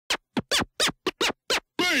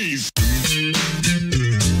please.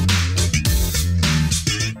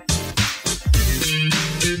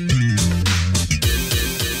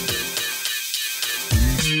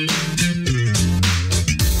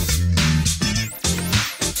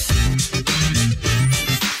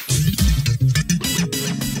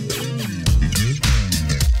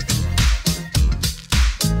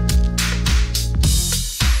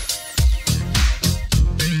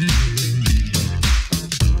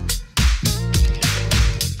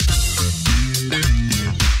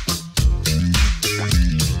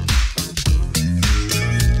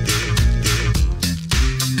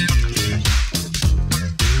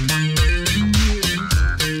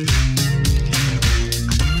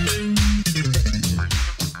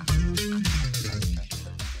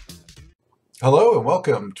 Hello and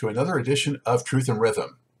welcome to another edition of Truth and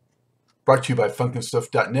Rhythm. Brought to you by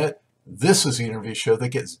funkinstuff.net, this is the interview show that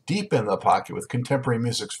gets deep in the pocket with contemporary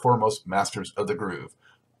music's foremost masters of the groove.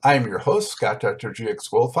 I am your host, Scott Dr.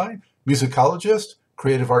 GX Goldfine, musicologist,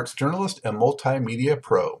 creative arts journalist, and multimedia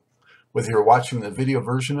pro. Whether you're watching the video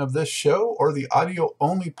version of this show or the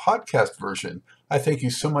audio-only podcast version, I thank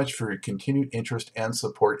you so much for your continued interest and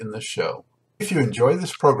support in this show. If you enjoy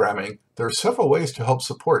this programming, there are several ways to help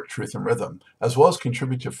support Truth and Rhythm, as well as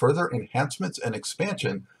contribute to further enhancements and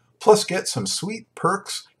expansion, plus get some sweet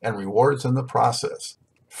perks and rewards in the process.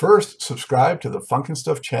 First, subscribe to the Funkin'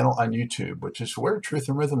 Stuff channel on YouTube, which is where Truth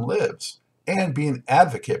and Rhythm lives, and be an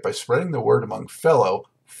advocate by spreading the word among fellow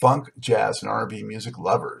funk, jazz, and R&B music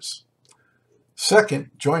lovers.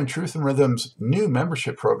 Second, join Truth and Rhythm's new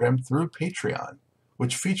membership program through Patreon,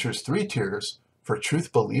 which features 3 tiers for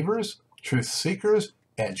truth believers, truth seekers,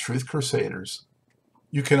 and truth crusaders.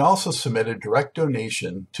 You can also submit a direct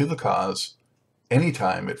donation to the cause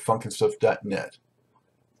anytime at funkinstuff.net.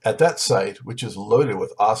 At that site, which is loaded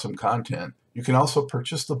with awesome content, you can also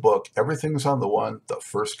purchase the book Everything's on the One, The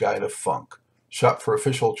First Guide of Funk. Shop for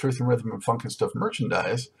official Truth and Rhythm and Funkin' Stuff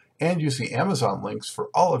merchandise, and use the Amazon links for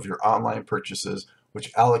all of your online purchases,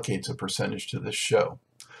 which allocates a percentage to this show.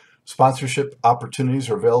 Sponsorship opportunities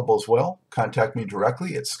are available as well. Contact me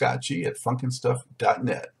directly at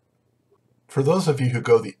scottg@funkinstuff.net. For those of you who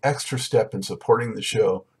go the extra step in supporting the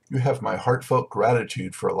show, you have my heartfelt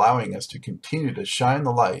gratitude for allowing us to continue to shine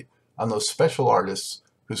the light on those special artists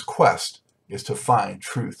whose quest is to find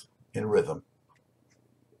truth in rhythm.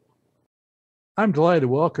 I'm delighted to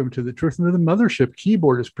welcome to the Truth and Rhythm Mothership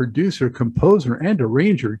keyboardist, producer, composer, and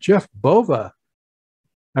arranger, Jeff Bova.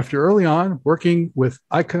 After early on working with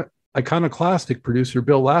iconoclastic producer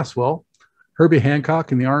Bill Laswell, Herbie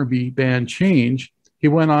Hancock, and the R&B band Change, he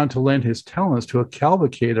went on to lend his talents to a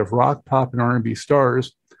cavalcade of rock, pop, and R&B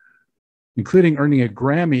stars, including earning a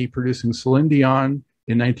Grammy producing Celine Dion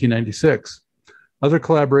in 1996. Other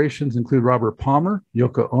collaborations include Robert Palmer,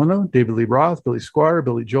 Yoko Ono, David Lee Roth, Billy Squier,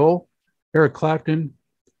 Billy Joel, Eric Clapton,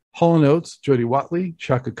 Hall & Oates, Jody Watley,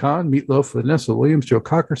 Chaka Khan, Meatloaf, Vanessa Williams, Joe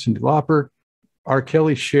Cocker, Cyndi Lauper, R.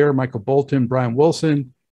 Kelly, Cher, Michael Bolton, Brian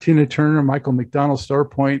Wilson, Tina Turner, Michael McDonald,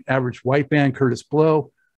 Starpoint, Average White Band, Kurtis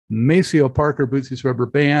Blow, Maceo Parker, Bootsy's Rubber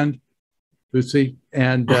Band, Bootsy,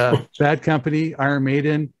 and Bad Company, Iron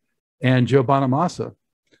Maiden, and Joe Bonamassa.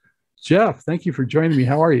 Jeff, thank you for joining me.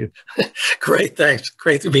 How are you? Great, thanks.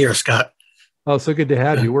 Great to be here, Scott. Oh, so good to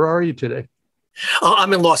have you. Where are you today?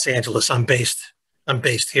 I'm in Los Angeles. I'm based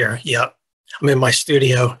here. Yeah, I'm in my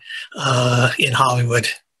studio in Hollywood.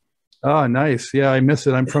 Oh, nice. Yeah, I miss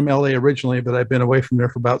it. I'm from LA originally, but I've been away from there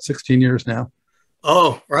for about 16 years now.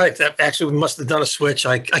 Oh, right. That actually, we must have done a switch.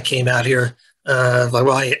 I came out here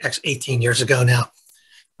 18 years ago now.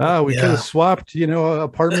 Oh, we could have swapped,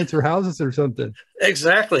 apartments or houses or something.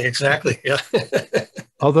 Exactly. Yeah.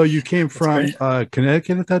 Although you came from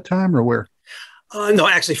Connecticut at that time, or where? No,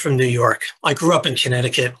 actually from New York. I grew up in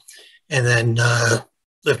Connecticut and then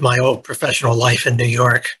lived my whole professional life in New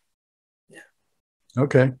York.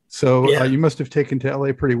 Okay. So you must have taken to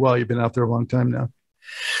LA pretty well. You've been out there a long time now.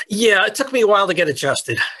 Yeah, it took me a while to get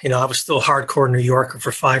adjusted. I was still hardcore New Yorker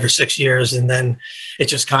for 5 or 6 years, and then it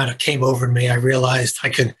just kind of came over to me. I realized I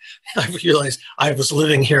was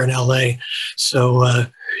living here in LA. So,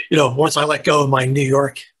 once I let go of my New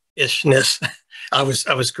York-ishness, I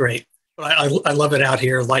was great. But I love it out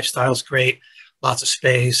here. Lifestyle's great, lots of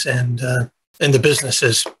space, and the business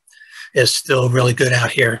is still really good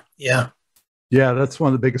out here. Yeah. Yeah, that's one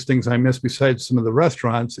of the biggest things I miss besides some of the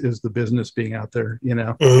restaurants is the business being out there,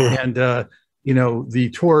 Mm-hmm. and, the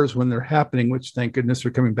tours when they're happening, which thank goodness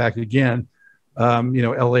are coming back again.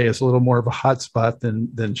 LA is a little more of a hot spot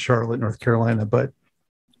than Charlotte, North Carolina, but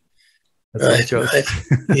that's how it goes. Right.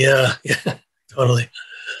 Yeah, totally.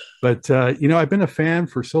 But, I've been a fan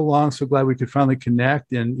for so long, so glad we could finally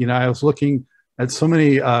connect. And, I was looking had so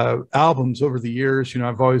many albums over the years.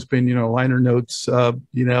 I've always been, liner notes,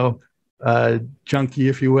 junkie,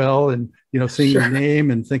 if you will, and seeing your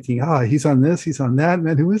name and thinking, he's on this, he's on that,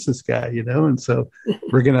 man, who is this guy? And so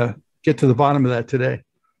we're gonna get to the bottom of that today.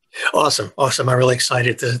 Awesome. I'm really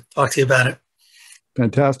excited to talk to you about it.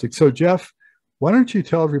 Fantastic. So Jeff, why don't you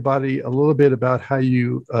tell everybody a little bit about how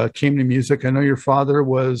you came to music? I know your father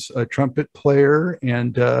was a trumpet player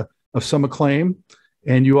and of some acclaim,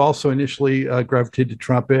 and you also initially gravitated to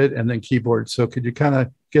trumpet and then keyboard. So could you kind of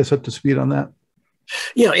get us up to speed on that?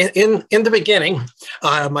 In the beginning,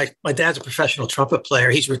 my dad's a professional trumpet player.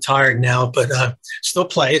 He's retired now, but still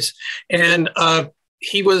plays. And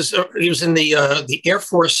he was in the Air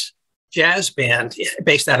Force jazz band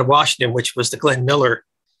based out of Washington, which was the Glenn Miller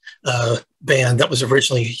band that was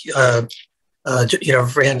originally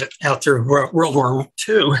ran out through World War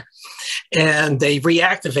II, and they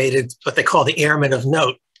reactivated what they call the Airmen of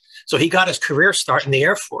Note. So he got his career start in the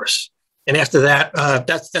Air Force. And after that,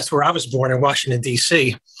 that's where I was born, in Washington,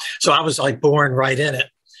 D.C. So I was like born right in it.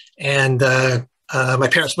 And my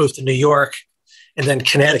parents moved to New York and then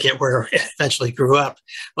Connecticut, where I eventually grew up.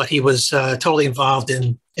 But he was totally involved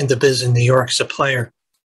in the biz in New York as a player.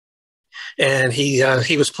 And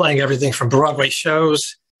he was playing everything from Broadway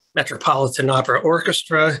shows, Metropolitan Opera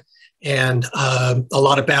Orchestra, and a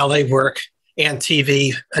lot of ballet work and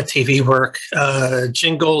TV work,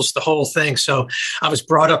 jingles, the whole thing. So I was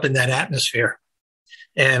brought up in that atmosphere.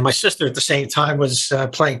 And my sister at the same time was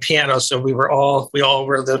playing piano. So we all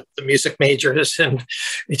were the music majors, and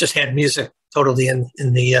we just had music totally in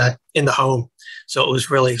the home. So it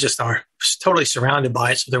was really just totally surrounded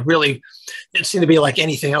by it. So there really didn't seem to be like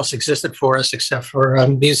anything else existed for us except for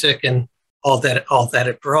music and all that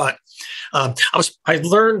it brought. I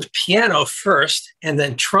learned piano first and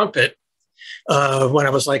then trumpet when I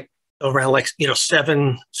was around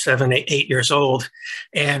 7, 8 years old,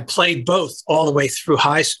 and played both all the way through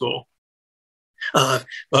high school.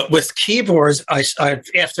 But with keyboards, I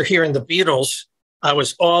after hearing the Beatles, I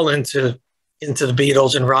was all into the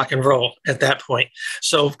Beatles and rock and roll at that point.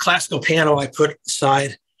 So classical piano I put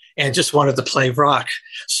aside and just wanted to play rock.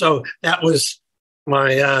 So that was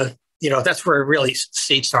my that's where really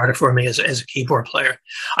seed started for me as a keyboard player.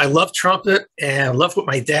 I love trumpet and I love what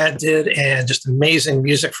my dad did, and just amazing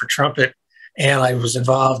music for trumpet. And I was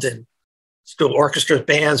involved in school orchestras,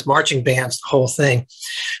 bands, marching bands, the whole thing.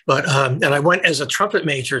 But and I went as a trumpet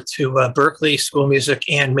major to Berkeley School of Music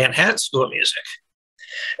and Manhattan School of Music.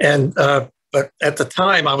 And but at the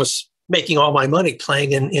time, I was making all my money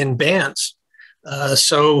playing in bands.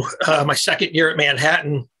 So my second year at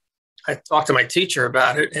Manhattan, I talked to my teacher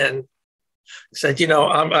about it and said,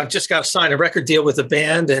 I've just got to sign a record deal with a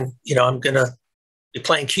band, and, I'm going to be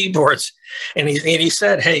playing keyboards. And he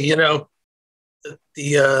said, hey,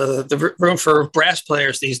 the room for brass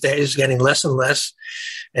players these days is getting less and less.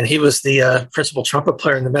 And he was the principal trumpet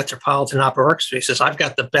player in the Metropolitan Opera Orchestra. He says, I've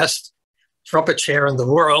got the best trumpet chair in the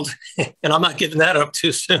world, and I'm not giving that up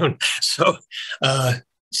too soon. So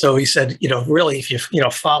he said, really, if you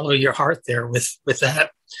follow your heart there with that.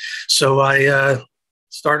 So I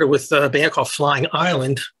started with a band called Flying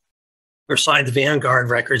Island. We signed to Vanguard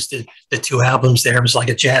Records, did the 2 albums there. It was like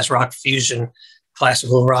a jazz rock fusion,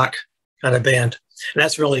 classical rock kind of band. And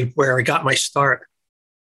that's really where I got my start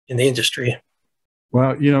in the industry.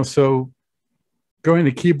 Well, so going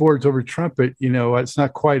to keyboards over trumpet, it's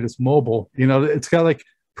not quite as mobile. It's got like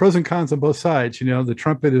pros and cons on both sides. The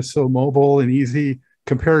trumpet is so mobile and easy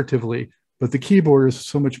comparatively, but the keyboard is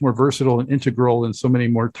so much more versatile and integral in so many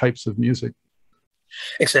more types of music.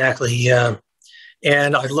 Exactly. Yeah.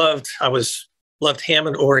 And I loved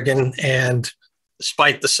Hammond organ, and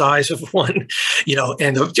despite the size of one,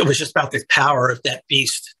 and it was just about the power of that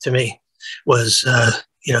beast to me was,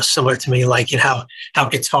 similar to me, like, how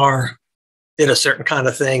guitar did a certain kind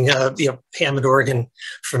of thing. Hammond organ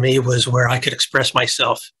for me was where I could express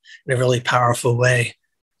myself in a really powerful way.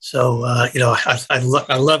 So, I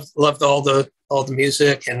loved all the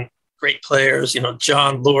music and great players,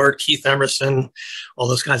 John Lord, Keith Emerson, all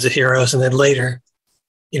those kinds of heroes. And then later,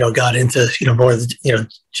 got into, more of the,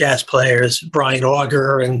 jazz players, Brian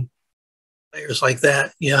Auger and players like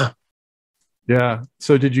that. Yeah. Yeah.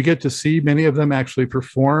 So did you get to see many of them actually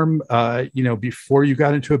perform, before you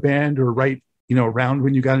got into a band, or right, around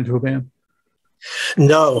when you got into a band?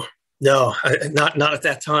 No, not at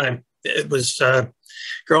that time. It was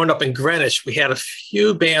growing up in Greenwich. We had a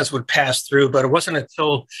few bands would pass through, but it wasn't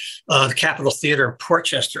until the Capitol Theater in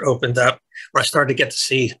Portchester opened up where I started to get to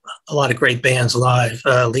see a lot of great bands live.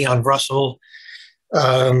 Leon Russell,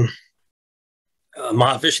 Mahavishnu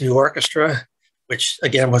Orchestra, which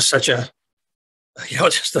again was such a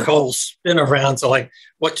just the whole spin around to like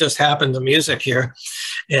what just happened to music here,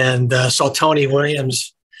 and saw Tony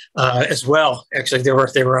Williams as well. Actually, they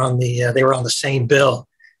were on the same bill,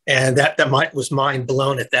 and that was mind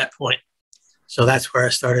blown at that point. So that's where I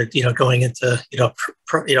started, going into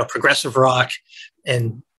progressive rock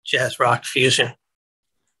and jazz rock fusion.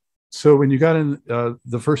 So when you got in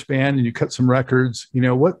the first band and you cut some records,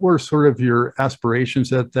 what were sort of your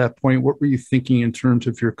aspirations at that point? What were you thinking in terms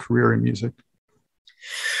of your career in music?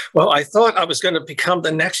 Well, I thought I was going to become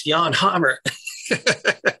the next Jan Hammer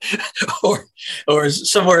or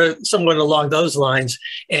somewhere along those lines.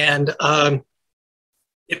 And,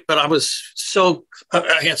 but I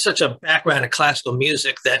had such a background in classical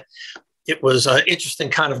music that it was an interesting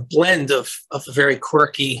kind of blend of a very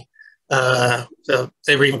quirky,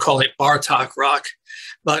 they were even calling it Bartok rock.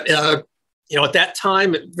 But, at that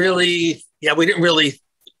time, it really,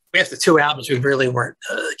 after 2 albums, we really weren't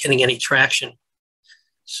getting any traction.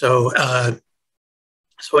 So after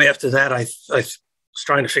that, I was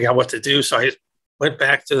trying to figure out what to do. So I went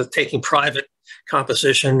back to taking private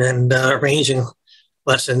composition and arranging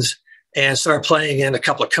lessons and started playing in a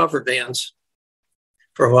couple of cover bands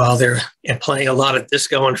for a while there and playing a lot of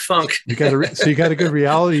disco and funk. So you got a good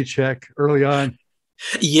reality check early on.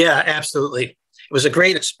 Yeah, absolutely. It was a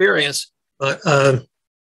great experience, but,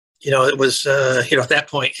 it was, at that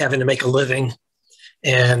point, having to make a living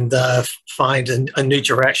and find a new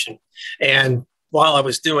direction. And while I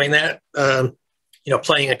was doing that,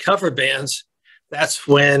 playing in cover bands, that's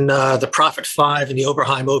when the Prophet 5 and the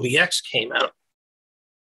Oberheim OBX came out.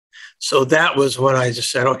 So that was when I just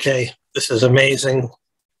said, okay, this is amazing.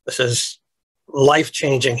 This is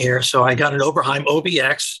life-changing here. So I got an Oberheim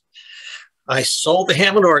OBX. I sold the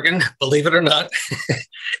Hammond organ, believe it or not,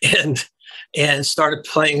 and started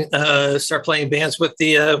playing bands with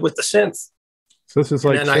the synth. So this is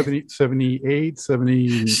like 78,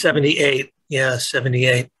 70... 78. Yeah,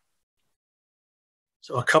 78.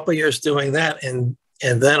 So a couple of years doing that. And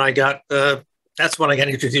then I got, that's when I got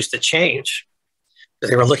introduced to Change.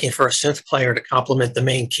 They were looking for a synth player to complement the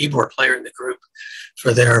main keyboard player in the group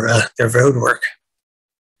for their road work.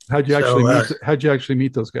 How'd you actually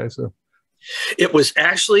meet those guys, though? It was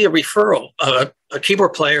actually a referral. A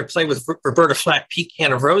keyboard player played with Roberta Flack, Pete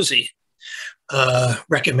Canarosi,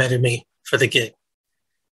 recommended me for the gig.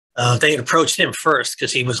 They had approached him first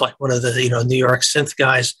because he was like one of the New York synth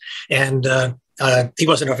guys, and he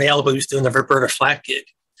wasn't available. He was doing the Roberta Flack gig,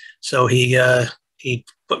 so he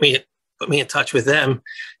put me in touch with them,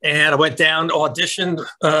 and I went down, auditioned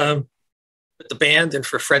with the band and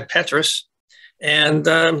for Fred Petrus, and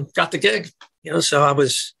got the gig. So I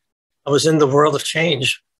was in the world of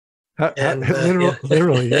Change.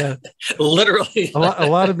 Literally, yeah. Literally. a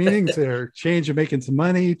lot of meanings there. Change of making some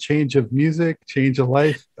money, change of music, change of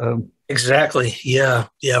life. Exactly. Yeah.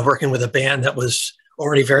 Working with a band that was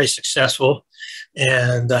already very successful,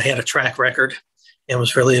 and I had a track record, and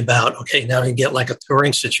was really about, okay, now we get like a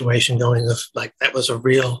touring situation going. Of like, that was a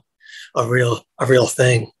real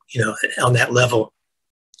thing, on that level.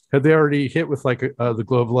 Had they already hit with like the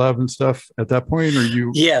Globe Love and stuff at that point, or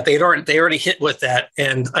you? Yeah, they already hit with that,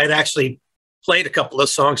 and I'd actually played a couple of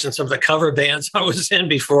songs in some of the cover bands I was in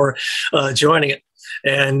before joining it,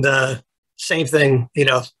 and same thing,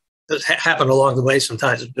 that happened along the way.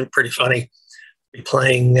 Sometimes it's been pretty funny, be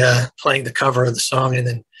playing the cover of the song and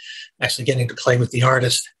then actually getting to play with the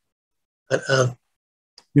artist. But I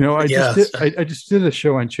just did a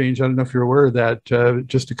show on Change. I don't know if you're aware of that.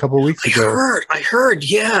 Just a couple of weeks ago. I heard.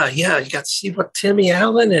 Yeah. You got to see what Timmy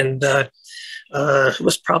Allen and it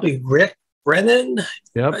was probably Rick Brennan.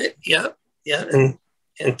 Yep. Right? Yeah.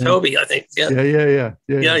 And Toby, I think. Yeah.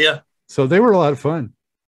 So they were a lot of fun.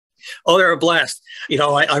 Oh, they're a blast.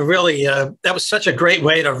 I really that was such a great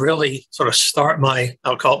way to really sort of start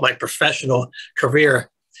I'll call it my professional career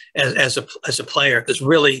as a player. Because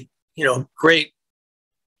really, great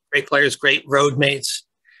players, great road mates,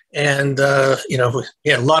 and we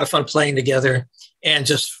had a lot of fun playing together, and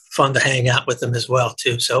just fun to hang out with them as well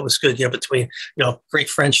too. So it was good, between great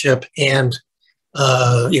friendship and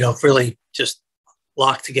really just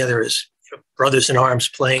locked together as brothers in arms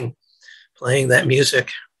playing that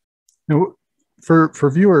music. Now,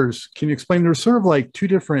 for viewers, can you explain? There's sort of like two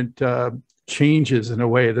different changes in a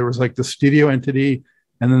way. There was like the studio entity,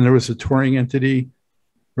 and then there was a touring entity,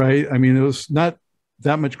 right? I mean, it was not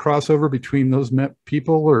that much crossover between those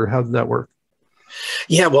people, or how did that work?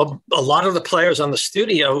 Yeah, well, a lot of the players on the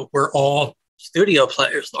studio were all studio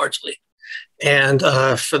players largely, and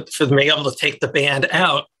for them being able to take the band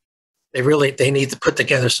out, they need to put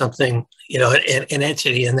together something, an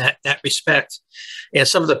entity in that respect. And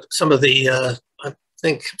some of the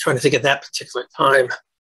think. I'm trying to think at that particular time.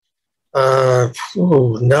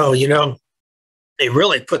 No, you know, they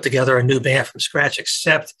really put together a new band from scratch,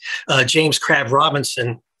 except James Crabb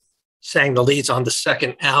Robinson sang the leads on the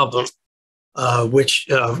second album, which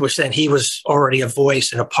then he was already a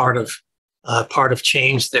voice and a part of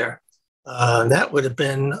Change there. That would have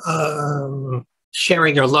been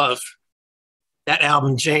Sharing Your Love. That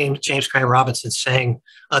album, James Crabb Robinson sang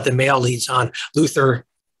the male leads on. Luther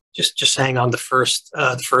just sang on the first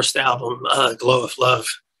album, Glow of Love,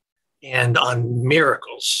 and on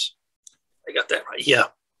Miracles. I got that right. Yeah.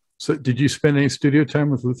 So did you spend any studio time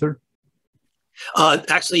with Luther?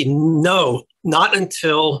 Actually, no, not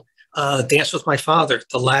until Dance with My Father,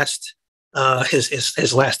 the last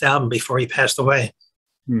his last album before he passed away.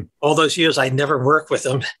 All those years I never worked with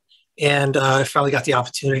him, and I finally got the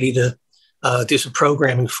opportunity to do some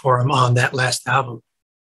programming for him on that last album,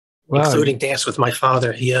 wow, including Dance with My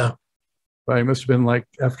Father. Yeah. Well, it must have been like,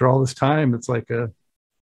 after all this time, it's like a...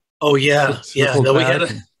 Oh, yeah. Yeah. No,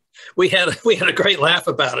 we had a great laugh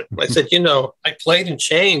about it. I said, you know, I played in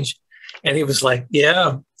Change. And he was like,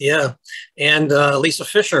 yeah. And Lisa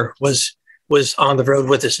Fisher was on the road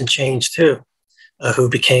with us in Change, too, who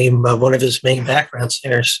became one of his main background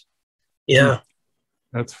singers. Yeah.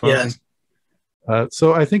 That's fun. Yeah.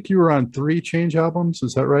 So I think you were on 3 Change albums.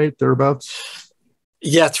 Is that right? Thereabouts?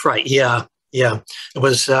 Yeah, that's right. Yeah. It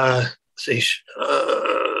was, Turn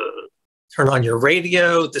On Your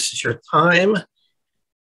Radio, This Is Your Time.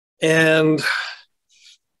 And...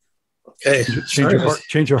 Okay.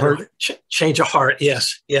 Change Your Heart. Change Your Heart.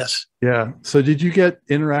 Yes. Yeah. So did you get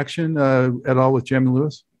interaction at all with Jam and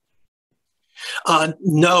Lewis?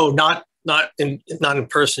 No, not in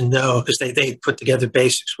person. No, because they put together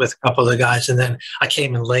basics with a couple of the guys, and then I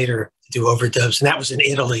came in later to do overdubs, and that was in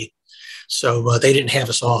Italy. So they didn't have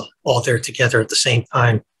us all there together at the same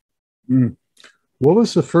time. What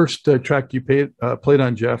was the first track you played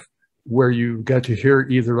on, Jeff, where you got to hear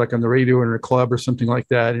either like on the radio or in a club or something like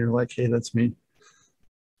that, and you're like, hey, that's me?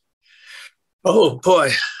 Oh, boy.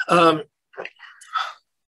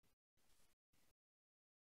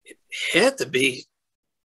 It had to be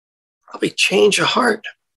probably Change Your Heart.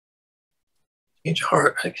 Change Your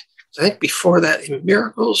Heart. I think before that, in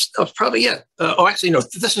Miracles, that was probably it. Actually, no,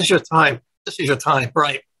 This Is Your Time. This Is Your Time.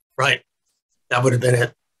 Right. That would have been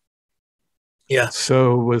it. Yeah.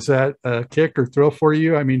 So was that a kick or thrill for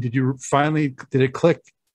you? I mean, did it click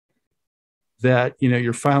that, you know,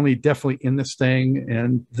 you're finally definitely in this thing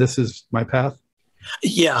and this is my path?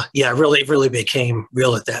 Yeah. Really became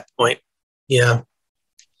real at that point. Yeah.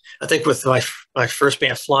 I think with my first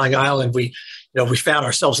band, Flying Island, we found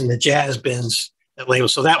ourselves in the jazz bins at label.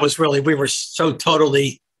 So that was really, we were so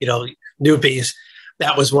totally, newbies.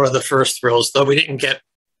 That was one of the first thrills, though we didn't get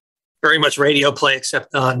very much radio play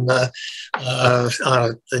except on the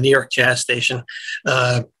New York jazz station,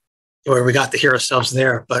 where we got to hear ourselves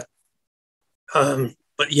there. But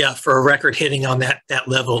yeah, for a record hitting on that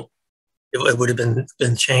level, it would have been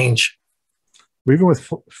Change. Even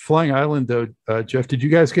with Flying Island, though, Jeff, did you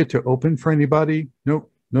guys get to open for anybody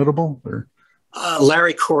notable? Or?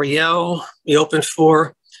 Larry Coryell, we opened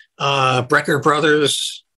for. Brecker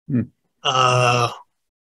Brothers, Michael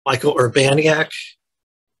Urbaniak.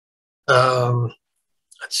 Let's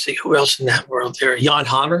see, who else in that world there? Jan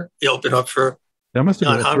Hammer, we opened up for. That must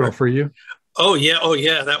have been a thrill for you. Oh, yeah.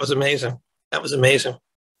 That was amazing.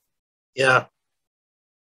 Yeah.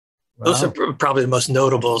 Wow. Those are probably the most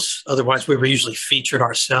notables. Otherwise, we were usually featured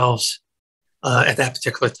ourselves at that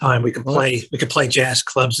particular time. We could play jazz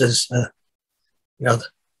clubs as the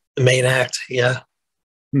main act. Yeah.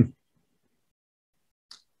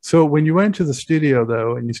 So when you went to the studio,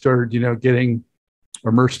 though, and you started, getting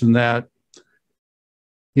immersed in that,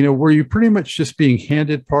 were you pretty much just being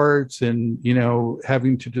handed parts and,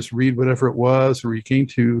 having to just read whatever it was, or you came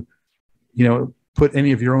to, put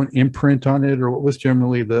any of your own imprint on it, or what was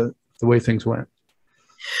generally the way things went?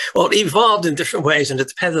 Well, it evolved in different ways, and it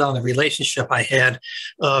depended on the relationship I had.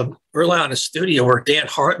 Early on in the studio where Dan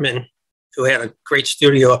Hartman, who had a great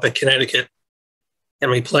studio up in Connecticut, and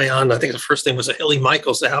we play on, I think the first thing was a Hilly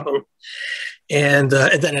Michaels album, and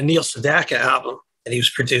then a Neil Sedaka album that he was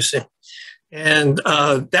producing. And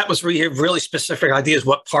that was really specific ideas,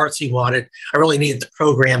 what parts he wanted. I really needed to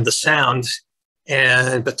program the sound.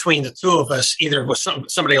 And between the two of us, either with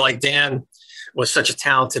somebody like Dan was such a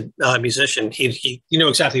talented musician, he knew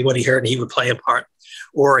exactly what he heard and he would play a part.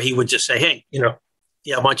 Or he would just say, hey,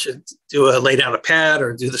 I want you to lay down a pad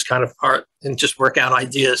or do this kind of part and just work out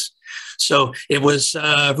ideas. So it was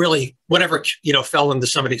really whatever, fell into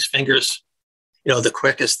somebody's fingers, the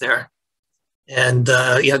quickest there. And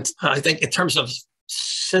I think in terms of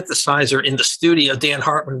synthesizer in the studio, Dan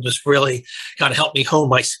Hartman was really kind of helped me hone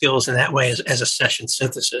my skills in that way as a session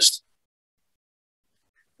synthesist.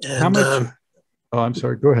 And, how much? Oh, I'm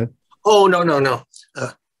sorry. Go ahead. Oh, no.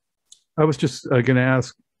 I was just going to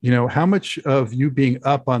ask, how much of you being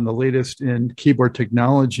up on the latest in keyboard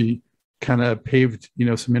technology kind of paved,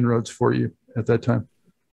 some inroads for you at that time?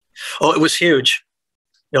 Oh, it was huge.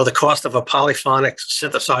 The cost of a polyphonic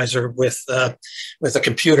synthesizer with a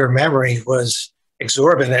computer memory was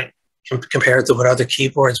exorbitant compared to what other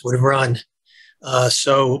keyboards would run.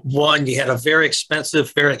 So one, you had a very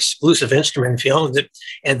expensive, very exclusive instrument if you owned it,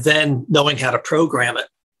 and then knowing how to program it.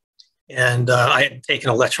 And I had taken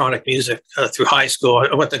electronic music through high school.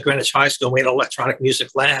 I went to Greenwich High School. We had an electronic music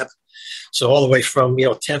lab. So all the way from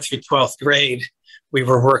 10th through 12th grade, we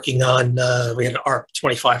were working on, we had an ARP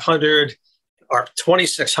 2500, ARP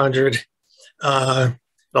 2600, an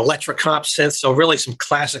electric comp synth. So really some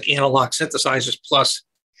classic analog synthesizers plus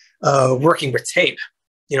working with tape,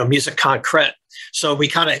 music concrete. So we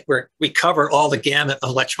covered all the gamut of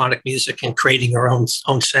electronic music and creating our own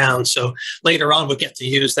sound. So later on, we get to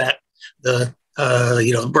use that,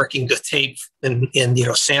 working with tape and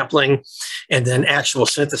sampling, and then actual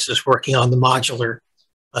synthesis, working on the modular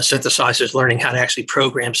synthesizers, learning how to actually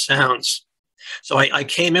program sounds. So I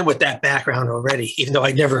came in with that background already, even though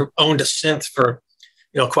I never owned a synth for,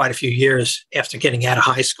 quite a few years after getting out of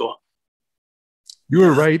high school. You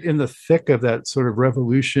were right in the thick of that sort of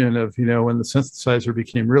revolution of, when the synthesizer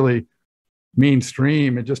became really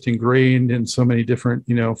mainstream and just ingrained in so many different,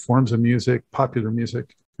 forms of music, popular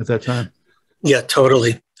music at that time. Yeah,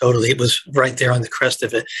 totally. It was right there on the crest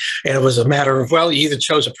of it. And it was a matter of, well, you either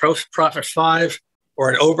chose a Prophet 5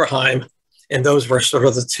 or an Oberheim. And those were sort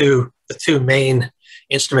of the two main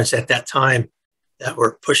instruments at that time that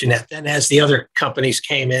were pushing that. Then as the other companies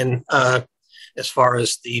came in, as far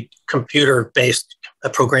as the computer-based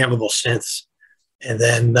programmable synths, and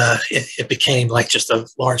then it became like just a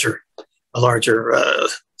larger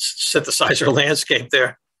synthesizer landscape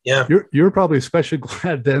there. Yeah, you're probably especially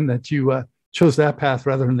glad then that you chose that path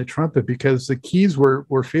rather than the trumpet, because the keys were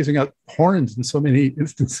phasing out horns in so many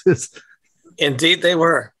instances. Indeed, they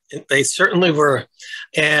were. They certainly were.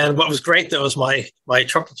 And what was great, though, is my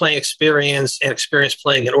trumpet playing experience and experience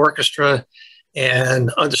playing in orchestra and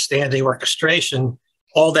understanding orchestration.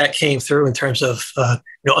 All that came through in terms of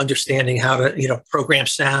understanding how to program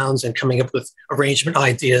sounds and coming up with arrangement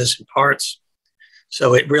ideas and parts.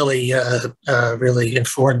 So it really really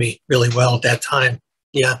informed me really well at that time.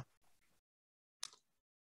 Yeah.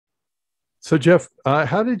 So Jeff,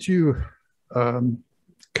 how did you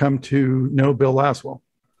come to know Bill Laswell?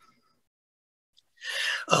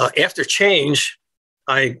 After Change,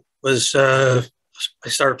 I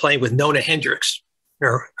started playing with Nona Hendrix,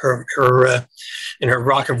 her in her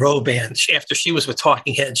rock and roll band. After she was with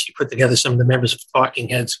Talking Heads, she put together some of the members of Talking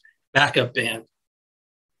Heads backup band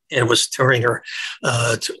and was touring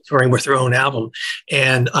with her own album.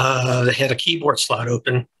 And they had a keyboard slot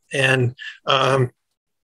open. And again,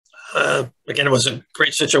 it was a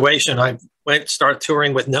great situation. I started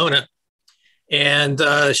touring with Nona. And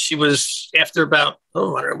she was, after about,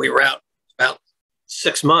 we were out about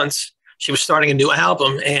 6 months, she was starting a new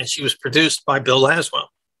album, and she was produced by Bill Laswell.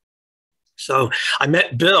 So I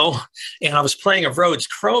met Bill, and I was playing a Rhodes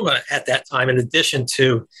Chroma at that time, in addition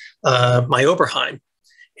to my Oberheim.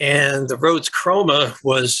 And the Rhodes Chroma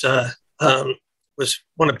was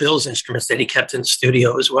one of Bill's instruments that he kept in the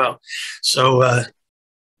studio as well. So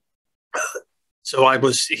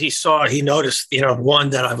he noticed, one,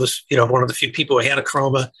 that I was, one of the few people who had a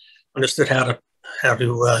Chroma, understood how to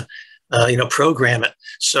program it.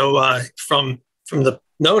 So from the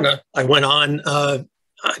Nona, I went on, I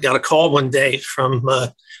got a call one day from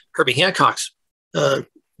Herbie Hancock's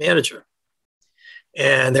manager,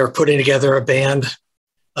 and they were putting together a band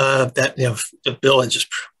that Bill had just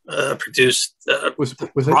produced. Was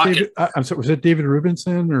it David, I'm sorry, was it David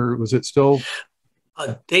Rubinson, or was it still?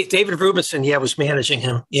 David Rubinson, was managing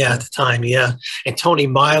him, at the time, and Tony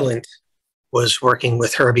Myland was working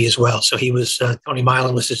with Herbie as well. So he was Tony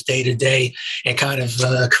Myland was his day-to-day and kind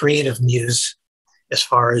of creative muse as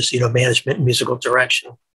far as management and musical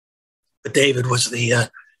direction. But David was the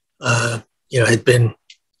had been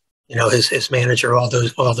his manager all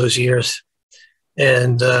those years,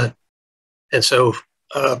 and so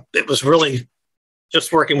it was really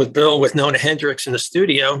just working with Bill with Nona Hendrix in the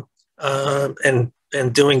studio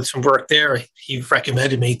and doing some work there. He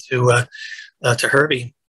recommended me to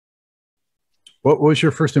Herbie. What was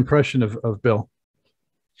your first impression of Bill?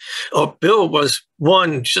 Oh, Bill was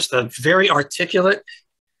just a very articulate,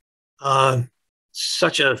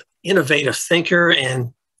 such an innovative thinker,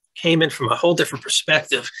 and came in from a whole different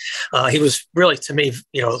perspective. He was really, to me,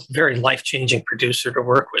 very life-changing producer to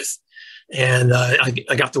work with. And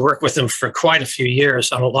I got to work with him for quite a few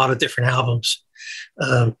years on a lot of different albums.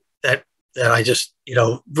 That I just,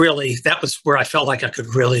 really, that was where I felt like I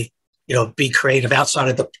could really, be creative outside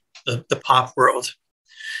of the pop world,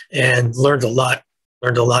 and learned a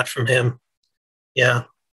lot from him. Yeah.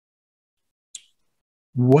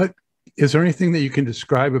 What is there anything that you can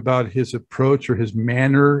describe about his approach or his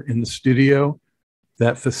manner in the studio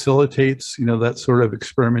that facilitates, that sort of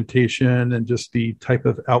experimentation and just the type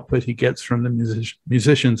of output he gets from the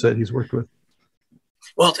musicians that he's worked with?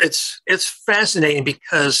 Well, it's fascinating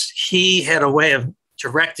because he had a way of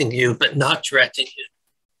directing you, but not directing you.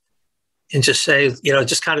 And just say,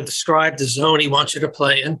 just kind of describe the zone he wants you to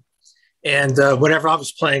play in. And whenever I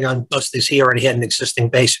was playing on most of these, he already had an existing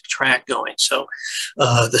basic track going. So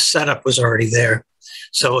the setup was already there.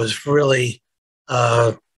 So it was really,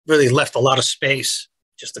 really left a lot of space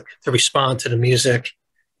just to respond to the music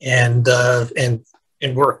and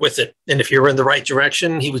work with it. And if you were in the right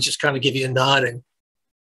direction, he would just kind of give you a nod and,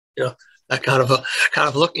 that kind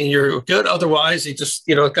of look, and you're good. Otherwise, he just,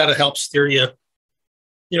 kind of helps steer you,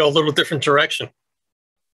 a little different direction.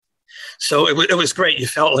 So it was great. You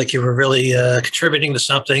felt like you were really contributing to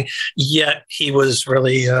something, yet he was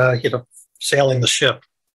really, sailing the ship,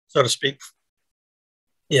 so to speak.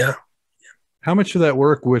 Yeah. How much of that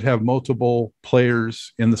work would have multiple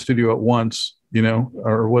players in the studio at once,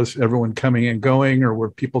 or was everyone coming and going, or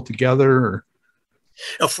were people together? Or?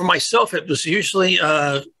 For myself, it was usually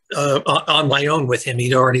on my own with him.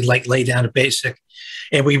 He'd already laid down a basic,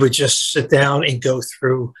 and we would just sit down and go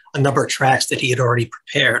through a number of tracks that he had already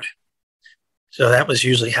prepared. So that was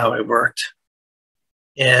usually how it worked.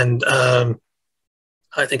 And I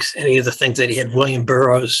think any of the things that he had, William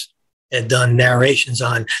Burroughs had done narrations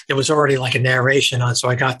on, there was already like a narration on. So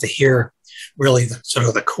I got to hear really sort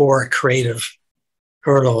of the core creative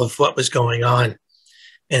kernel of what was going on,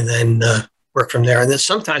 and then work from there. And then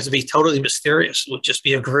sometimes it'd be totally mysterious. It would just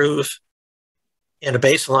be a groove and a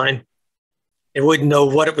bass line. And wouldn't know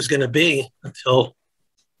what it was going to be until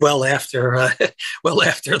well after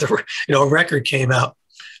the record came out.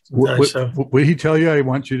 Would he tell you, I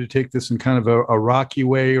want you to take this in kind of a rocky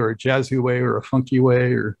way or a jazzy way or a funky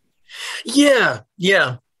way? Or Yeah,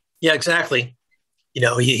 exactly.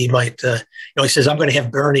 He might, he says, I'm going to have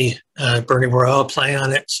Bernie Worrell play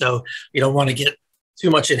on it. So you don't want to get too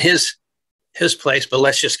much in his place, but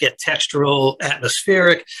let's just get textural,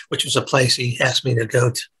 atmospheric, which was a place he asked me to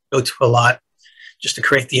go to a lot, just to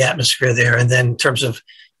create the atmosphere there. And then in terms of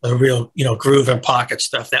the real, groove and pocket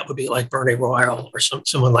stuff, that would be like Bernie Royal or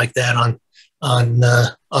someone like that on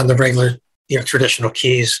the regular, traditional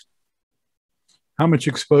keys. How much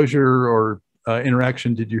exposure or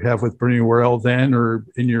interaction did you have with Bernie Worrell then, or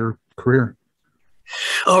in your career?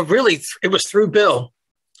 Oh, really? It was through Bill.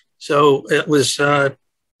 So it was. I'm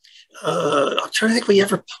trying to think.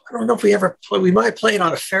 I don't know if we ever played. We might have played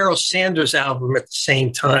on a Pharoah Sanders album at the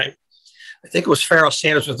same time. I think it was Pharoah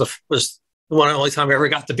Sanders was the one and only time I ever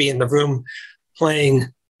got to be in the room playing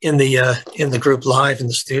in the group live in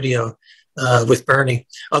the studio with Bernie.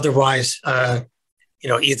 Otherwise,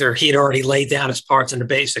 either he'd already laid down his parts in the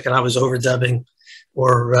basic and I was overdubbing,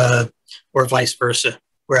 or vice versa,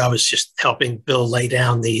 where I was just helping Bill lay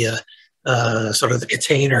down the sort of the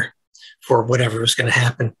container for whatever was going to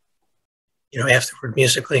happen, afterward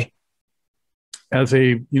musically. As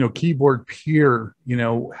a keyboard peer,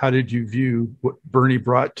 how did you view what Bernie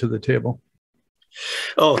brought to the table?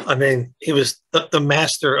 Oh, I mean, he was the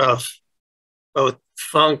master of both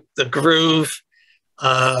funk, the groove.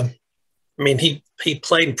 He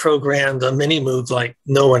played and programmed a mini move like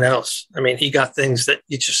no one else. I mean, he got things that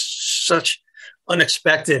you just such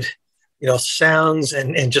unexpected, sounds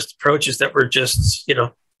and just approaches that were just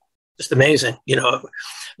amazing.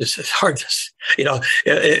 It's hard to,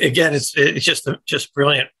 again, it's just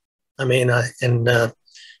brilliant. I mean, and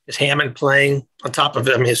his Hammond playing on top of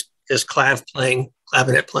it. I mean, his clavinet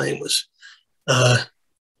playing was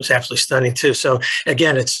absolutely stunning too. So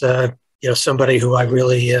again, it's somebody who I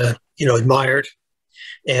really admired,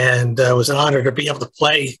 and was an honor to be able to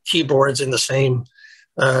play keyboards in the same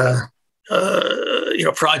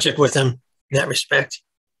project with him in that respect.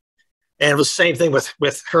 And it was the same thing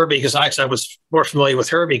with Herbie, because I was more familiar with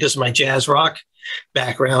Herbie because of my jazz rock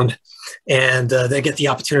background, and they get the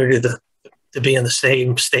opportunity to be on the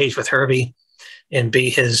same stage with Herbie and be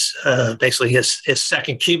his basically his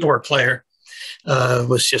second keyboard player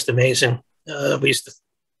was just amazing. We used to,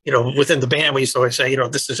 within the band, we used to always say,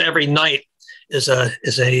 this is every night is a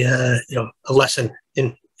lesson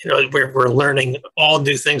in, where we're learning all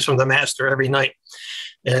new things from the master every night.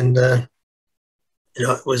 and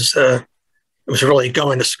it was really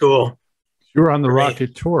going to school. You were on the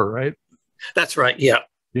Rocket tour, right? That's right. Yeah.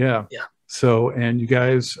 Yeah. So, and you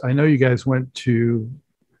guys, I know you guys went to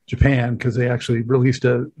Japan because they actually released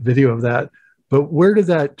a video of that. But where did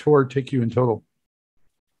that tour take you in total?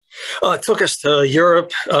 It took us to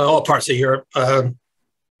Europe, all parts of Europe.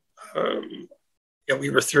 We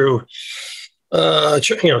were through,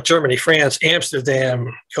 Germany, France,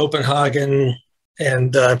 Amsterdam, Copenhagen,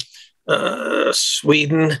 and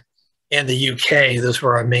Sweden, and the UK. Those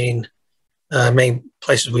were our main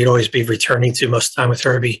places we'd always be returning to most of the time with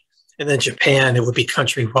Herbie. And then Japan, it would be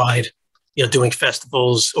countrywide, doing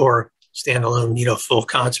festivals or standalone, full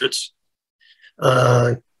concerts.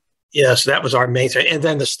 So that was our main thing. And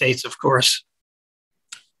then the States, of course.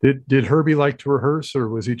 Did Herbie like to rehearse, or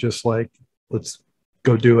was he just like, let's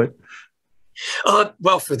go do it?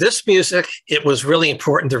 Well, for this music, it was really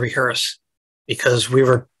important to rehearse because we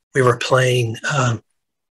were playing,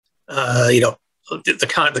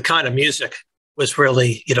 the kind of music was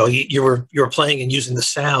really, you were playing and using the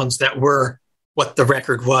sounds that were what the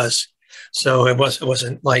record was. So it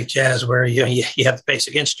wasn't like jazz where you have the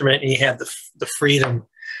basic instrument and you have the freedom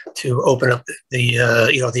to open up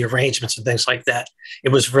the arrangements and things like that. It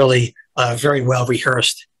was really very well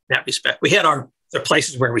rehearsed in that respect. We had the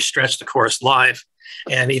places where we stretched the chorus live,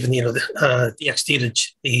 and even the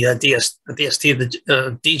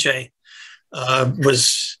DJ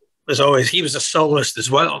was always, he was a soloist as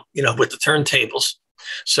well, with the turntables.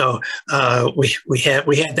 So we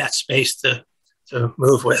had that space to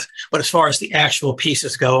move with. But as far as the actual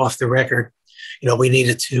pieces go off the record, we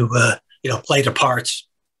needed to play the parts,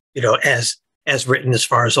 as written, as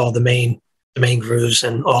far as all the main grooves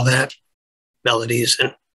and all that, melodies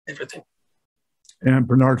and everything. And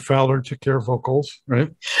Bernard Fowler took care of vocals,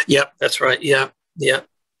 right? Yep, that's right. Yeah.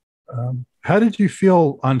 How did you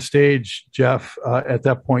feel on stage, Jeff, at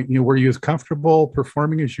that point? Were you as comfortable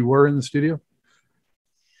performing as you were in the studio?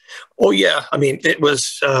 Oh, yeah. I mean, it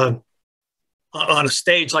was on a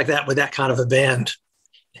stage like that with that kind of a band.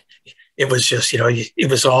 It was just, it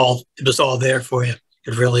was all there for you.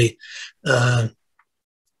 You could really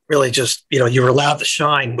just, you were allowed to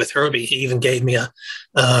shine with Herbie. He even gave me a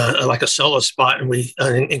solo spot, and we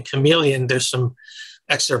in Chameleon, there's some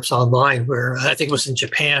excerpts online where I think it was in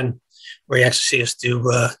Japan, where you actually see us do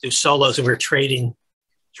solos, and we were trading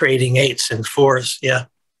 8s and 4s. Yeah.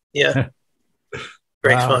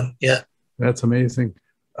 Great fun. Yeah. That's amazing.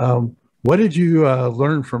 What did you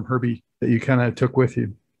learn from Herbie that you kind of took with you,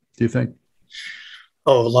 do you think?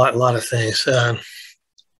 Oh, a lot of things.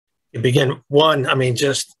 You begin one,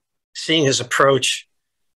 just seeing his approach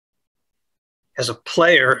as a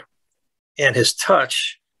player and his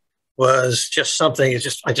touch was just something.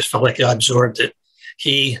 I just felt like I absorbed it.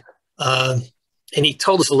 And he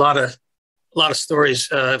told us a lot of stories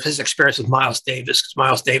of his experience with Miles Davis, because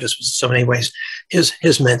Miles Davis was in so many ways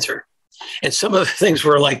his mentor. And some of the things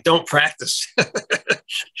were like, don't practice.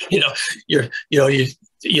 You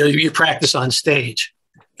practice on stage.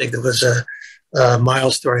 I think there was a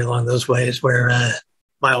Miles story along those ways where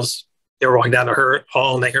Miles, they were walking down the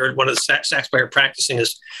hall and they heard one of the sax player practicing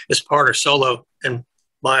his part or solo, and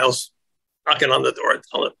Miles knocking on the door and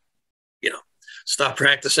telling him, stop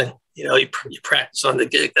practicing. You practice on the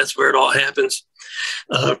gig. That's where it all happens.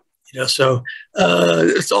 So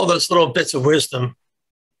it's all those little bits of wisdom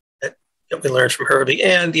that we learned from Herbie,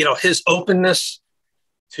 and his openness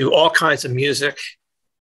to all kinds of music,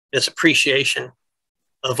 his appreciation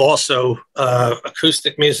of also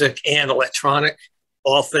acoustic music and electronic,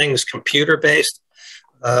 all things computer based.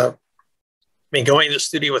 Going to the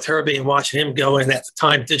studio with Herbie and watching him go in, at the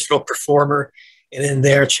time, digital performer, and in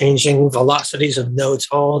there changing velocities of notes,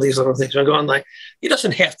 all these little things. I'm going like, he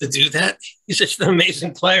doesn't have to do that. He's just an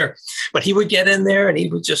amazing player. But he would get in there and he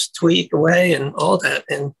would just tweak away and all that,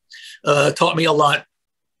 and taught me a lot,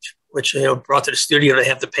 which brought to the studio to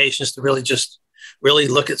have the patience to really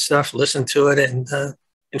look at stuff, listen to it, and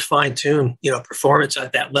fine tune performance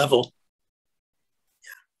at that level.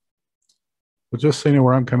 Well, just so you know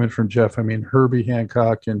where I'm coming from, Jeff, Herbie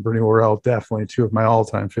Hancock and Bernie Worrell, definitely two of my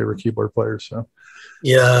all-time favorite keyboard players. So,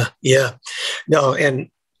 yeah, no, and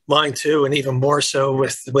mine too, and even more so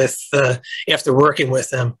with after working with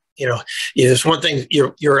them. There's one thing,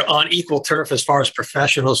 you're on equal turf as far as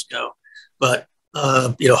professionals go, but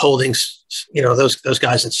holding those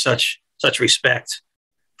guys in such respect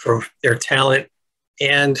for their talent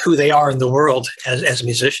and who they are in the world as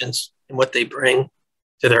musicians and what they bring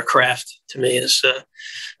to their craft, to me, is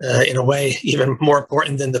in a way even more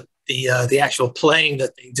important than the actual playing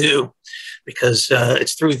that they do, because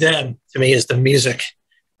it's through them, to me, as the music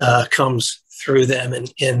comes through them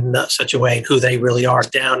in such a way, and who they really are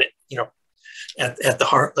down at the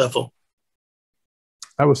heart level.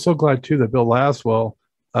 I was so glad too that Bill Laswell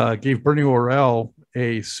gave Bernie Worrell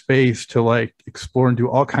a space to like explore and do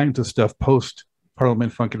all kinds of stuff post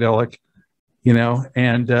Parliament Funkadelic,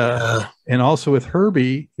 and also with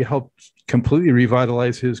Herbie, he helped completely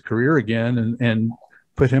revitalize his career again and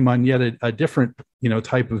put him on yet a different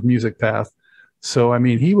type of music path. So I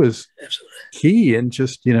mean, he was key in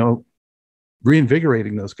just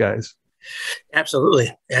reinvigorating those guys.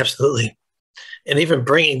 Absolutely. And even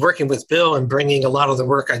working with Bill and bringing a lot of the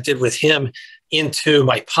work I did with him into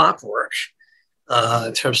my pop work,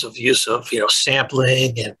 in terms of use of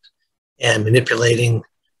sampling and manipulating,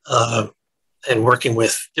 and working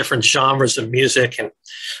with different genres of music, and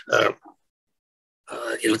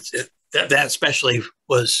that especially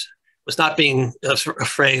was not being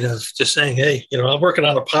afraid of just saying, hey, I'm working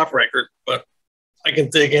on a pop record, but I can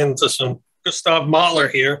dig into some Gustav Mahler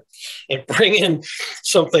here and bring in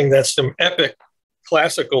something that's some epic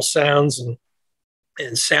classical sounds and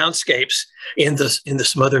soundscapes into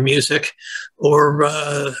some other music, or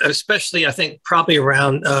especially I think probably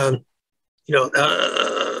around I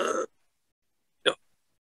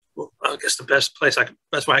guess the best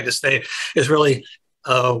way I could say is really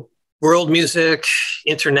world music,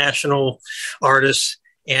 international artists,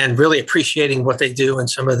 and really appreciating what they do in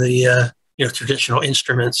some of the traditional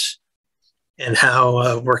instruments, and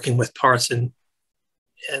how working with parts and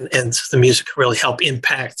the music really help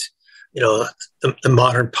impact the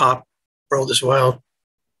modern pop world as well.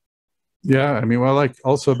 Yeah, I mean, what I like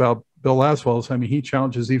also about Bill Laswell is, I mean, he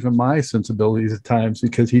challenges even my sensibilities at times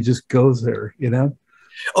because he just goes there,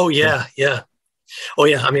 Oh yeah. Oh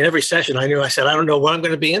yeah. I mean, every session I said, I don't know what I'm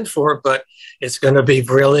going to be in for, but it's going to be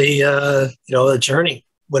really, a journey,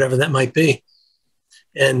 whatever that might be.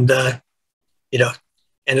 And, and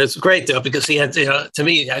it's great though, because he had, to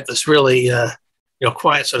me, he had this really,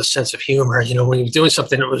 quiet sort of sense of humor, when you're doing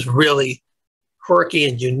something that was really quirky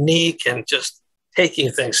and unique and just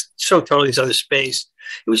taking things so totally to other space.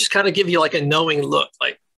 It would just kind of give you like a knowing look,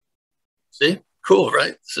 like, see, cool,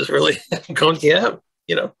 right? This is really going, yeah.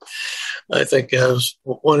 I think it was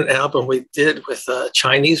one album we did with a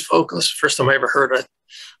Chinese vocalist. First time I ever heard it.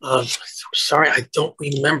 Sorry, I don't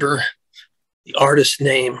remember the artist's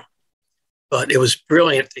name, but it was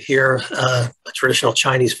brilliant to hear a traditional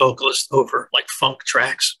Chinese vocalist over like funk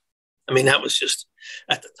tracks. I mean, that was just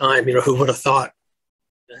at the time, who would have thought?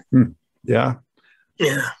 Yeah.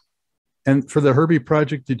 Yeah. And for the Herbie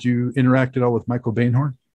project, did you interact at all with Michael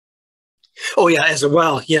Bainhorn? Oh yeah, as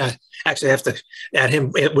well. Yeah, actually, I have to add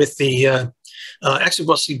him with the. Actually,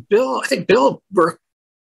 well, see, Bill. I think Bill worked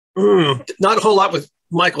not a whole lot with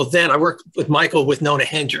Michael then. I worked with Michael with Nona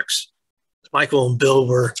Hendryx. Michael and Bill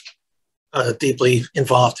were deeply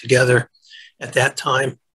involved together at that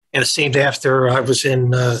time, and it seemed after I was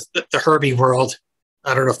in the Herbie world,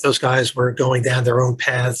 I don't know if those guys were going down their own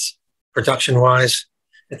paths production-wise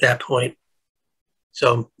at that point.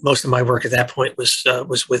 So most of my work at that point was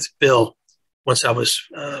with Bill once I was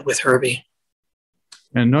with Herbie.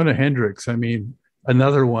 And Nona Hendryx, I mean,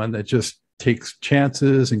 another one that just takes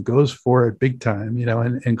chances and goes for it big time,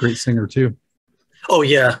 and great singer too. Oh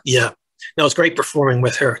yeah. No, it's great performing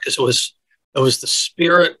with her because it was the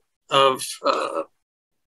spirit of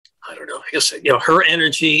I don't know, I guess her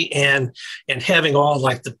energy and having all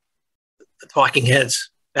like the Talking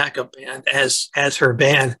Heads backup band as her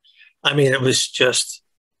band. I mean, it was just,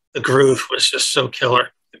 the groove was just so killer.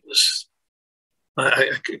 It was,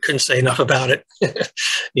 I couldn't say enough about it.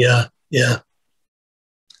 Yeah.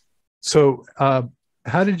 So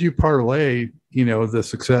how did you parlay, the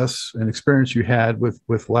success and experience you had with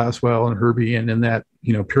Laswell and Herbie and in that,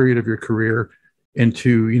 period of your career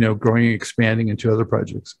into, growing and expanding into other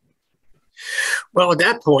projects? Well, at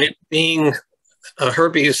that point, being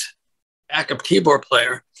Herbie's backup keyboard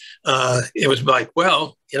player, it was like,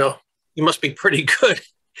 well, you must be pretty good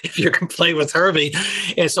if you can play with Herbie.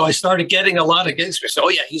 And so I started getting a lot of gigs. So, oh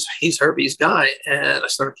yeah, he's Herbie's guy. And I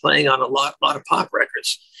started playing on a lot of pop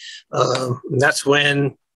records. And that's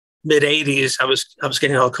when mid '80s, I was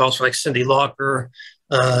getting all the calls from like Cyndi Lauper,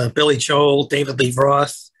 Billy Joel, David Lee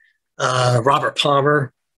Roth, Robert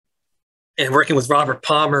Palmer. And working with Robert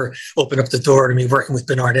Palmer opened up the door to me working with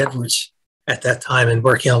Bernard Edwards at that time and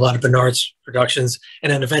working on a lot of Bernard's productions,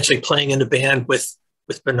 and then eventually playing in the band with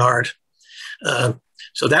Bernard.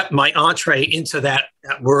 So that my entree into that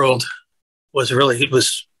world was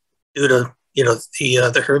due to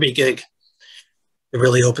the Herbie gig. It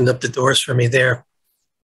really opened up the doors for me there.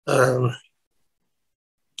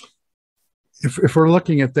 If we're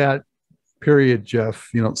looking at that period, Jeff,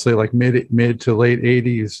 say like mid to late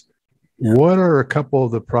 '80s, What are a couple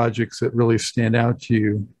of the projects that really stand out to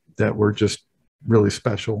you that were just really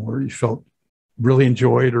special, or you felt really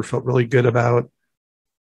enjoyed or felt really good about?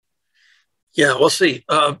 Yeah, we'll see.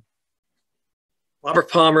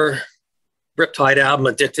 Robert Palmer, Riptide album,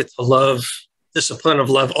 Addicted to Love, Discipline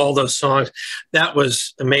of Love, all those songs. That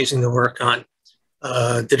was amazing to work on.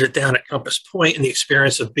 Did it down at Compass Point, and the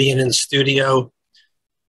experience of being in the studio,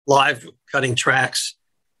 live cutting tracks,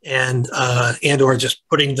 and or just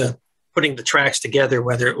putting the tracks together,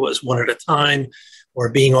 whether it was one at a time or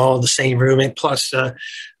being all in the same room. And plus,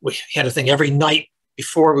 we had a thing every night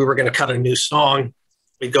before we were going to cut a new song.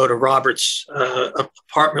 We'd go to Robert's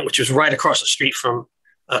apartment, which was right across the street from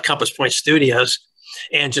Compass Point Studios,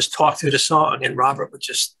 and just talk through the song. And Robert would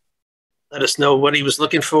just let us know what he was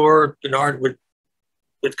looking for. Bernard would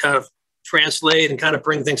kind of translate and kind of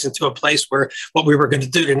bring things into a place where what we were going to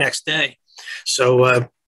do the next day. So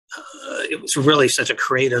it was really such a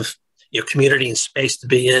creative, community and space to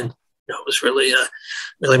be in. It was really,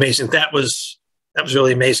 really amazing. That was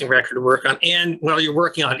really amazing record to work on. And while you're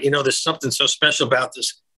working on it, there's something so special about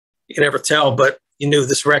this. You can never tell, but you knew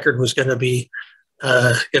this record was going to be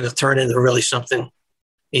going to turn into really something,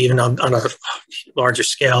 even on a larger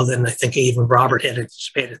scale than I think even Robert had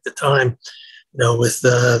anticipated at the time. With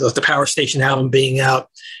the Power Station album being out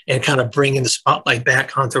and kind of bringing the spotlight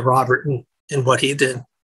back onto Robert and what he did.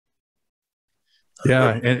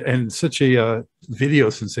 Yeah, and such a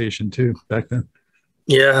video sensation too back then.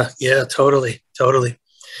 Yeah, totally.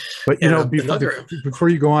 But before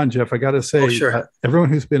you go on, Jeff, I got to say, sure. Everyone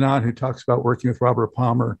who's been on who talks about working with Robert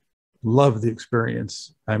Palmer loved the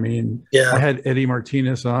experience. I mean, I had Eddie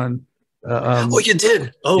Martinez on. You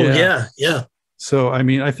did? Oh, yeah. So, I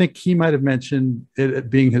mean, I think he might have mentioned it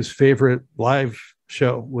being his favorite live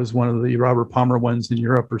show was one of the Robert Palmer ones in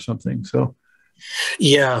Europe or something. So,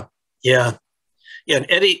 yeah. And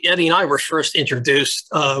Eddie and I were first introduced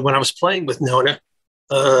when I was playing with Nona.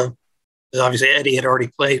 Obviously, Eddie had already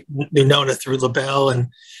knew Nona through LaBelle, and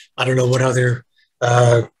I don't know what other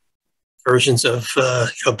versions of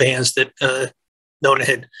bands that Nona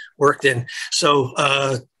had worked in.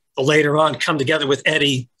 So later on, come together with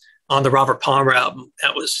Eddie on the Robert Palmer album.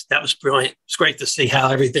 That was brilliant. It's great to see how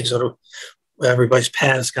everybody's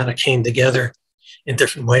paths kind of came together in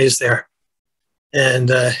different ways there. And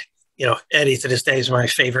Eddie to this day is my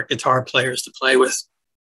favorite guitar players to play with.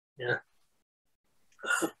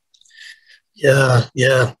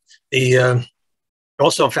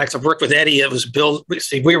 Also, in fact, I've worked with Eddie. It was Bill.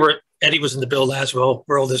 Eddie was in the Bill Laswell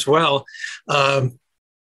world as well.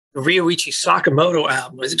 The Ryuichi Sakamoto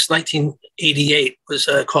album, I think it's 1988, was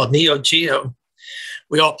called Neo Geo.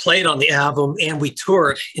 We all played on the album and we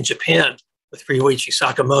toured in Japan with Ryuichi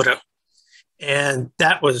Sakamoto. And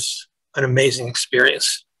that was an amazing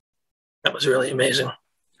experience. That was really amazing.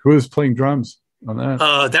 Who was playing drums on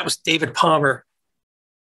that? That was David Palmer,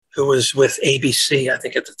 who was with ABC, I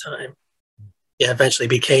think, at the time. Yeah, eventually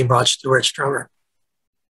became Rod Stewart's drummer.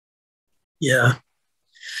 Yeah.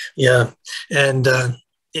 And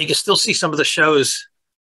you can still see some of the shows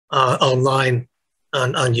online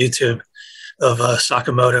on YouTube of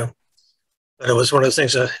Sakamoto. But it was one of those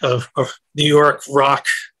things of New York rock,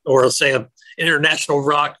 or let's say an international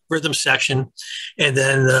rock rhythm section. And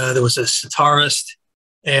then there was a sitarist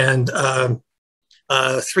and 3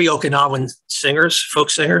 Okinawan singers, folk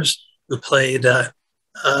singers, who played I'm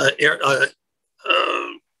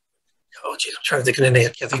trying to think of the name.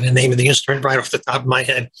 I can't think of the name of the instrument right off the top of my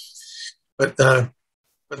head. But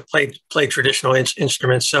played traditional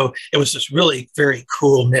instruments. So it was this really very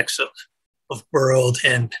cool mix of world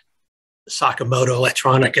and Sakamoto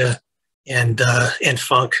electronica and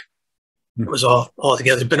funk. It was all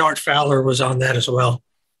together. Bernard Fowler was on that as well.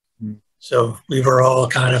 So we were all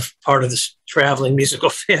kind of part of this traveling musical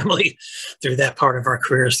family through that part of our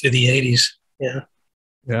careers through the 80s.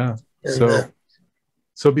 Yeah. And,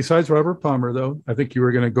 so besides Robert Palmer, though, I think you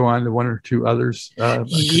were going to go on to one or two others.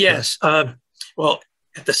 Yes. Well,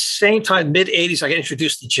 at the same time, mid-'80s, I got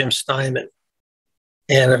introduced to Jim Steinman.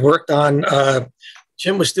 And I worked on,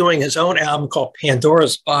 Jim was doing his own album called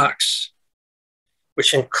Pandora's Box,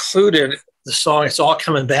 which included the song It's All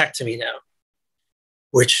Coming Back to Me Now,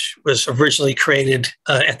 which was originally created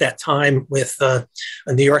at that time with a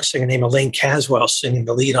New York singer named Elaine Caswell singing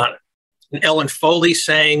the lead on it. And Ellen Foley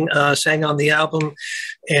sang on the album,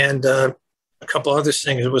 and a couple other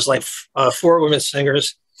singers. It was like 4 women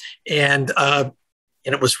singers, and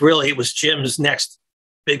it was Jim's next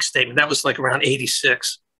big statement. That was like around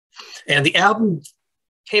 '86, and the album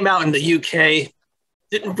came out in the UK.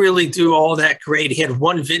 Didn't really do all that great. He had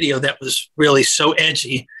one video that was really so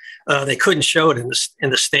edgy they couldn't show it in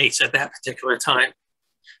the States at that particular time.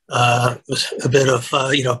 It was a bit of,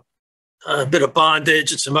 a bit of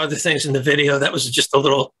bondage and some other things in the video. That was just a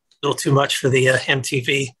little too much for the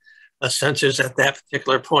MTV censors at that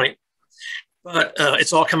particular point. But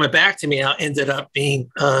it's all coming back to me. I ended up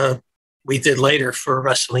being, we did later for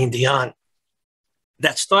Celine Dion.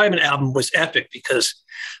 That Steinman album was epic because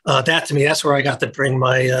that to me, that's where I got to bring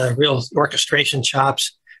my real orchestration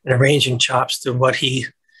chops and arranging chops to what he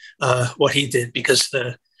did, because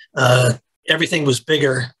everything was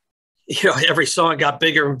bigger. Every song got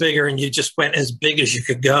bigger and bigger, and you just went as big as you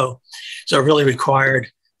could go. So it really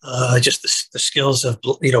required just the skills of,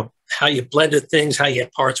 how you blended things, how you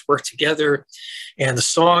had parts work together. And his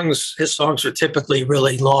songs were typically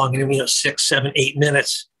really long, 6, 7, 8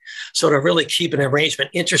 minutes. So to really keep an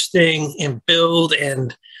arrangement interesting and build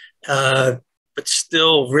and, but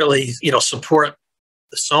still really, support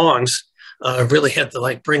the songs, really had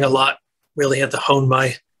to bring a lot, really had to hone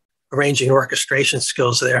my arranging orchestration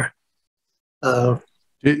skills there.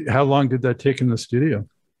 How long did that take in the studio?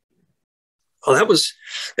 Well,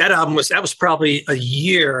 that album was probably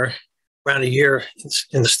around a year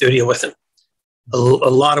in the studio with him. A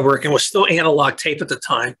lot of work, and was still analog tape at the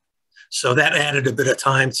time. So that added a bit of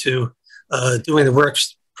time to doing the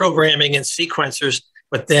works, programming and sequencers,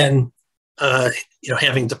 but then,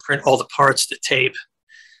 having to print all the parts to tape.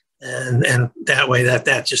 And that way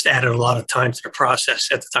that just added a lot of time to the process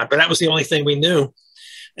at the time. But that was the only thing we knew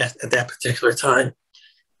at that particular time.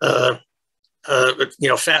 But,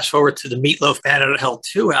 fast forward to the Meatloaf Bad Out of Hell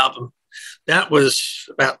 2 album. That was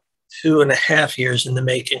about 2.5 years in the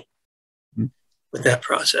making with that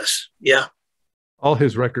process. Yeah. All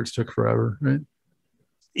his records took forever, right?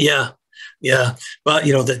 Yeah. Yeah. But,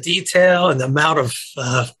 the detail and the amount of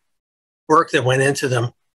work that went into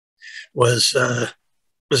them was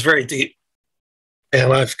very deep.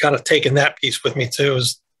 And I've kind of taken that piece with me too,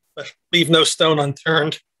 is leave no stone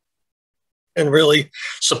unturned and really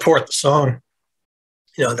support the song.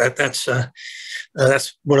 That's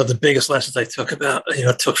one of the biggest lessons I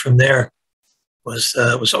took from there was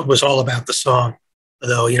all about the song.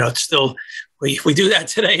 Although, it's still, we do that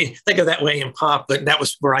today, think of that way in pop, but that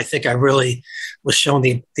was where I think I really was shown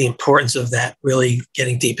the importance of that, really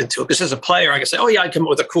getting deep into it. Because as a player, I can say, oh yeah, I come up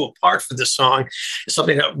with a cool part for this song. It's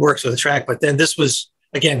something that works with the track. But then this was,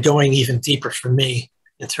 again, going even deeper for me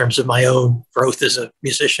in terms of my own growth as a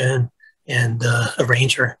musician and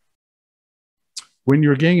arranger. When you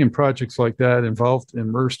were getting in projects like that,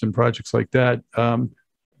 immersed in projects like that,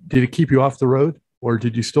 did it keep you off the road, or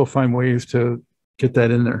did you still find ways to get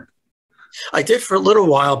that in there? I did for a little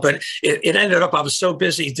while, but it ended up, I was so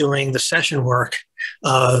busy doing the session work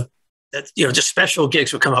that, just special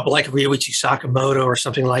gigs would come up, like Ryuichi Sakamoto or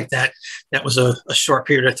something like that. That was a short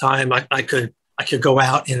period of time. I could go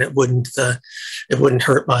out and it wouldn't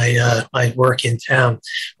hurt my work in town.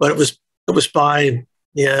 But it was by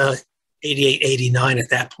 88, 89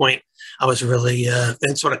 at that point. I was really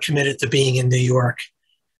then sort of committed to being in New York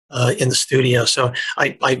in the studio. So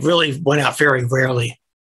I really went out very rarely.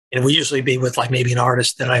 And we usually be with maybe an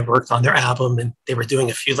artist that I worked on their album, and they were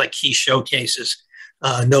doing a few key showcases,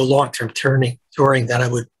 no long-term touring that I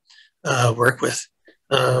would work with.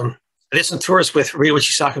 I did some tours with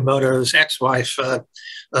Ryuichi Sakamoto's ex-wife,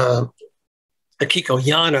 Akiko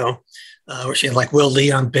Yano, where she had Will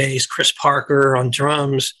Lee on bass, Chris Parker on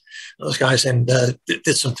drums, those guys, and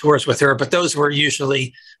did some tours with her. But those were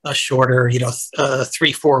usually shorter,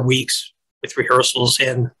 3-4 weeks with rehearsals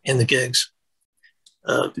and the gigs.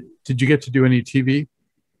 Did you get to do any TV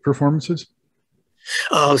performances?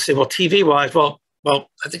 Let's see. Well, TV wise, well,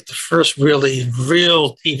 I think the first real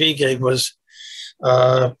TV gig was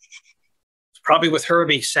probably with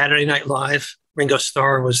Herbie, Saturday Night Live. Ringo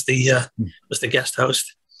Starr was the guest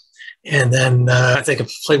host, and then I think I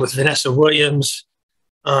played with Vanessa Williams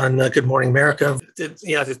on Good Morning America. Did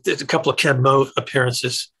a couple of Kev Mo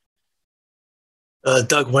appearances.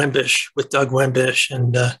 Doug Wembish,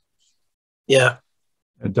 and yeah.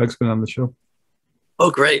 And Doug's been on the show.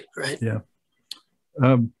 Oh, great. Yeah.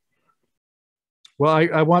 Well,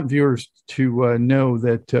 I want viewers to know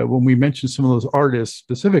that when we mentioned some of those artists,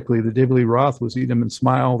 specifically the David Lee Roth was Eat 'Em and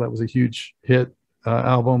Smile. That was a huge hit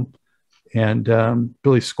album. And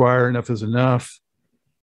Billy Squier, Enough Is Enough.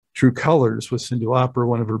 True Colors with Cyndi Lauper,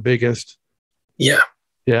 one of her biggest. Yeah.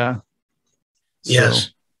 Yeah.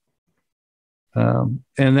 Yes. So,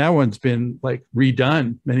 and that one's been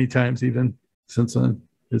redone many times even since then.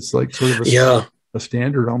 It's sort of a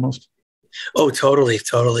standard almost. Oh, totally.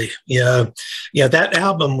 Yeah. That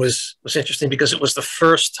album was interesting because it was the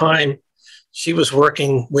first time she was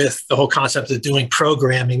working with the whole concept of doing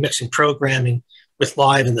programming, mixing programming with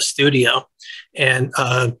live in the studio. And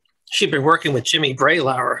she'd been working with Jimmy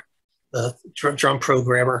Braylauer, the drum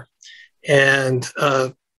programmer, and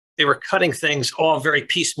they were cutting things all very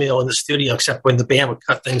piecemeal in the studio, except when the band would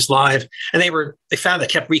cut things live. And they found they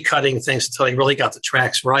kept recutting things until they really got the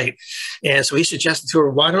tracks right. And so he suggested to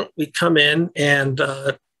her, why don't we come in? And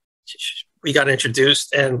we got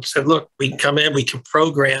introduced and said, look, we can come in, we can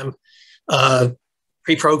pre-program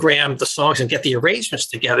the songs and get the arrangements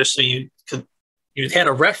together. So you had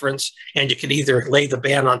a reference and you could either lay the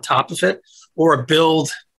band on top of it or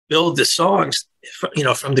build the songs,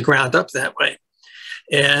 from the ground up that way.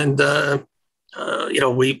 And,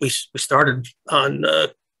 we started on,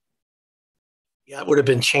 it would have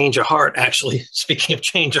been Change of Heart, actually. Speaking of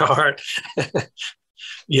Change of Heart.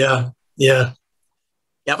 Yeah.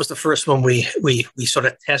 That was the first one we sort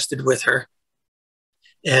of tested with her.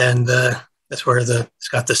 And that's where it's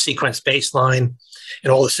got the sequence bass line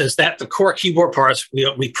and all the sense that the core keyboard parts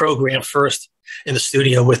we programmed first in the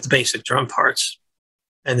studio with the basic drum parts,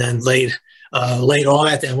 and then laid all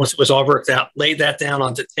that down. Once it was all worked out, laid that down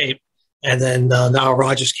onto tape, and then Nile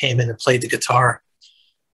Rodgers came in and played the guitar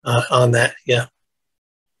on that. Yeah.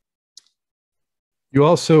 You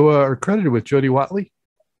also are credited with Jody Watley.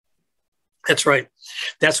 That's right.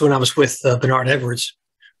 That's when I was with Bernard Edwards,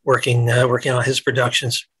 working on his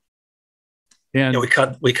productions. And we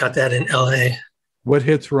cut that in L.A. What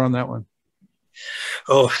hits were on that one?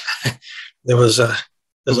 Oh, there's a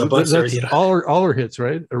bunch. That's all her hits,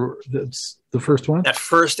 right? Or that's the first one. That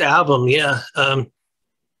first album, yeah. What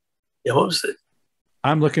was it?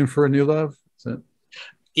 I'm Looking for a New Love. Is it?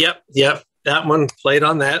 Yep. That one played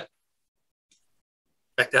on that.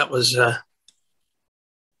 In fact, that was the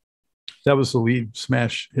lead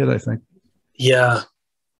smash hit, I think. Yeah.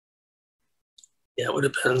 Yeah, it would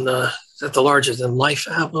have been is that the Larger Than Life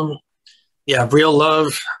album? Yeah, Real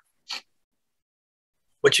Love.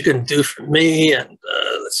 What You Gonna Do for Me, and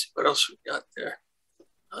let's see what else we got there.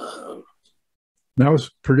 That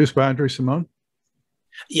was produced by Andre Simone.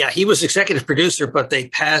 Yeah, he was executive producer, but they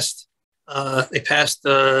passed I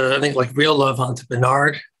think like Real Love on to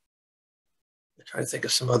Bernard. I'm trying to think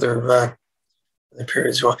of some other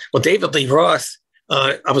periods. Well, David Lee Roth.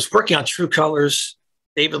 I was working on True Colors.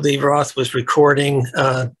 David Lee Roth was recording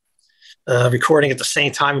at the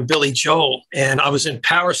same time with Billy Joel, and I was in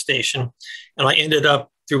Power Station, and I ended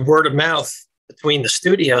up through word of mouth between the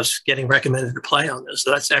studios getting recommended to play on this.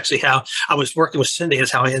 So that's actually how I was working with Cyndi.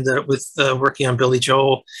 That's how I ended up with working on Billy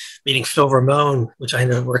Joel, meeting Phil Ramone, which I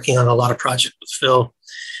ended up working on a lot of projects with Phil,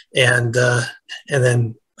 and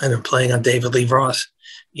then I ended up playing on David Lee Roth,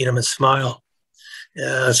 Eat 'Em and Smile.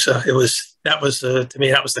 So that was to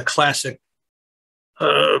me that was the classic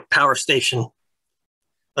Power Station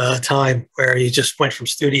time where you just went from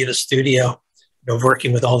studio to studio,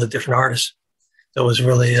 working with all the different artists. So it was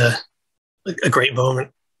really a great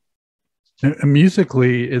moment. And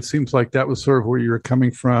musically, it seems like that was sort of where you were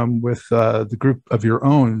coming from with the group of your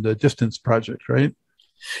own, the Distance Project, right?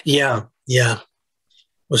 Yeah.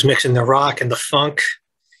 Was mixing the rock and the funk,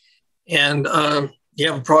 and we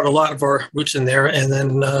brought a lot of our roots in there, and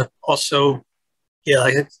then also,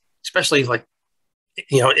 especially like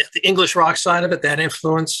the English rock side of it, that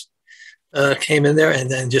influence came in there, and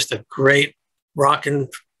then just a great rock and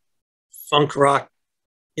funk rock,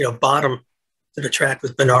 bottom to the track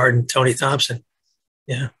with Bernard and Tony Thompson.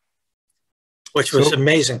 Yeah. Which was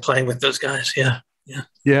amazing playing with those guys. Yeah.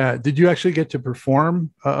 Did you actually get to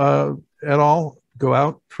perform at all? Go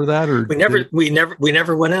out for that, or we never went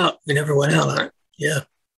out. We never went out on it. Yeah,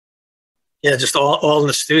 just all in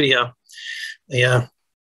the studio. Yeah.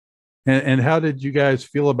 And how did you guys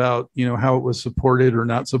feel about how it was supported or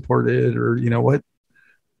not supported, or what?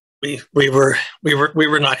 We were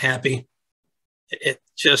not happy. It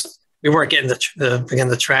just, we weren't getting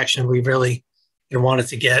the traction we really wanted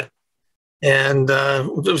to get, and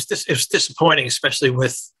it was disappointing, especially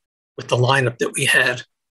with the lineup that we had.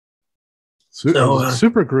 So,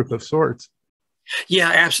 super group of sorts. Yeah,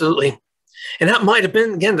 absolutely. And that might have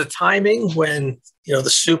been, again, the timing when, the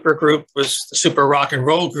super rock and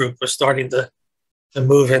roll group was starting to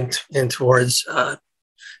move in towards,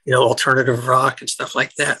 alternative rock and stuff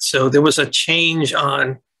like that. So there was a change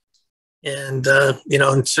on, and,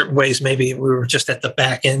 in certain ways, maybe we were just at the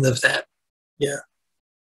back end of that. Yeah.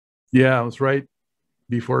 Yeah, it was right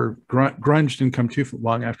before grunge didn't come too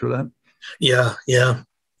long after that. Yeah.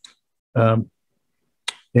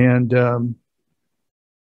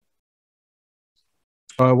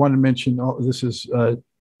 I wanted to mention, this is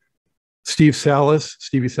Stevie Salas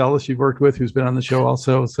you've worked with, who's been on the show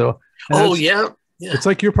also. So, yeah. It's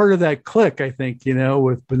like you're part of that clique, I think,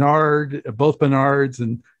 with Bernard, both Bernards,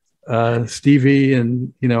 and Stevie,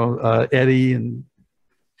 and Eddie, and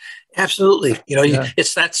Absolutely. You know, Yeah.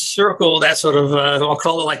 it's that circle, that sort of, I'll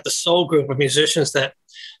call it like the soul group of musicians that,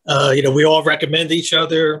 you know, we all recommend each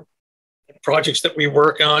other, projects that we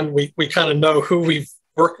work on. We kind of know who we've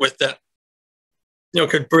worked with that, you know,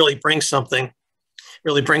 could really bring something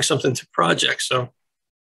to projects. So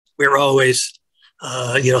we're always,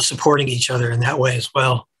 you know, supporting each other in that way as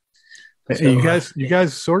well. And So, you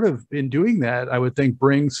guys sort of, in doing that, I would think,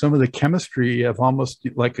 bring some of the chemistry of almost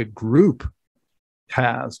like a group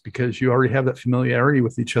has, because you already have that familiarity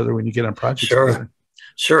with each other when you get on projects together.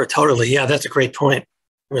 Sure, totally. Yeah, that's a great point.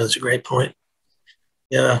 Really, that's a great point.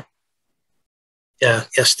 Yeah.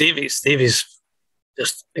 Stevie's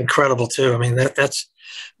just incredible too. I mean, that's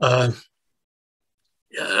I'm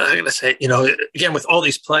gonna say, you know, again, with all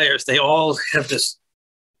these players, they all have this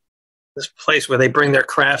place where they bring their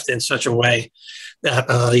craft in such a way that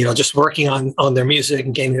you know, just working on their music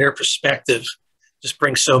and gaining their perspective just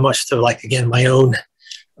brings so much to, like, again, my own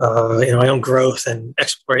you know, my own growth and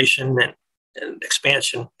exploration and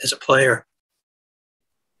expansion as a player.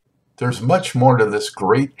 There's much more to this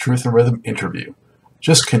great Truth and Rhythm interview.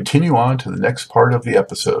 Just continue on to the next part of the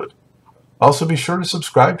episode. Also, be sure to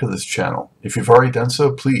subscribe to this channel. If you've already done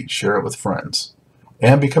so, please share it with friends.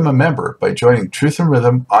 And become a member by joining Truth and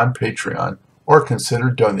Rhythm on Patreon, or consider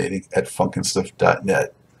donating at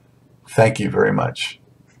funkinstuff.net. Thank you very much.